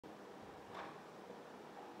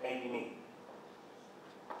Baby me.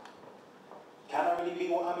 Can I really be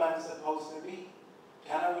what a man's supposed to be?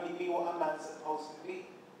 Can I really be what a man's supposed to be?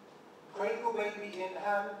 Cradle baby in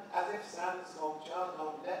hand, as if Santa sculpture,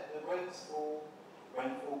 don't let the rains fall.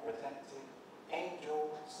 Rainfall protected,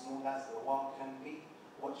 angel, small as the world can be.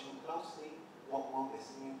 Watching closely, what will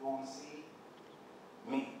this newborn see?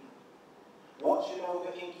 Me. Watching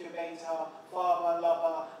over incubator, father,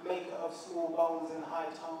 lover, maker of small bones and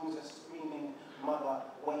high tones, a screaming mother,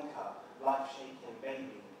 waker, life-shaking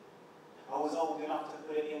baby. I was old enough to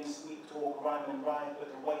put it in sweet talk, rhyme and ride,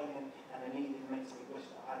 but the wailing and the needing makes me wish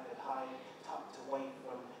that I could hide, tucked away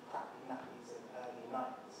from crappy nappies and early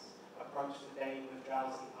nights. Approach the day with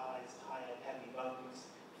drowsy eyes, tired, heavy bones,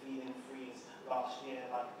 feeling freeze last year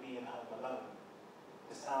like being home alone.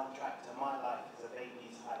 The soundtrack to my life is a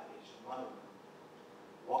baby's high-pitched moan.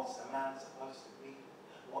 What's a man supposed to be?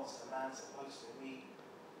 What's a man supposed to be?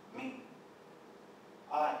 Me.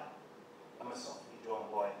 I am a softly drawn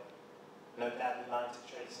boy. No daddy line to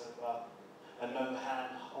trace over, a no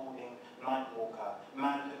hand holding night walker,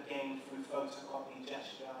 manhood gained through photocopy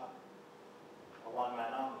gesture, a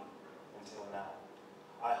one-man army until now.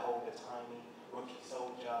 I hold a tiny rookie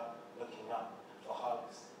soldier looking up for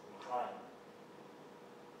hugs and crying.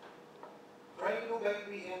 Cradle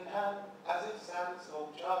baby in hand, as if Santa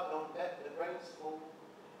soldier, don't let the rains fall.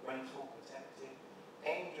 Rainfall protected,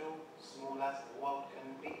 angel, small as the world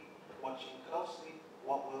can be, watching closely,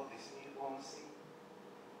 what will this newborn see?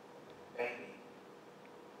 Baby,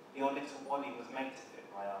 your little body was made to fit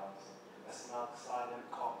my arms, a snug, silent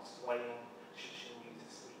cot swaying, shushing you to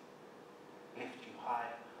sleep. Lift you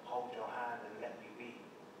high, hold your hand and let you be.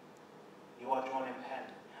 You are drawn in pen,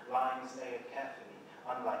 lines layered carefully,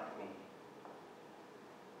 unlike me.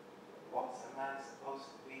 What's a man supposed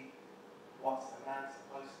to be? What's a man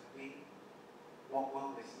supposed to be? What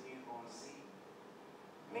will this newborn see?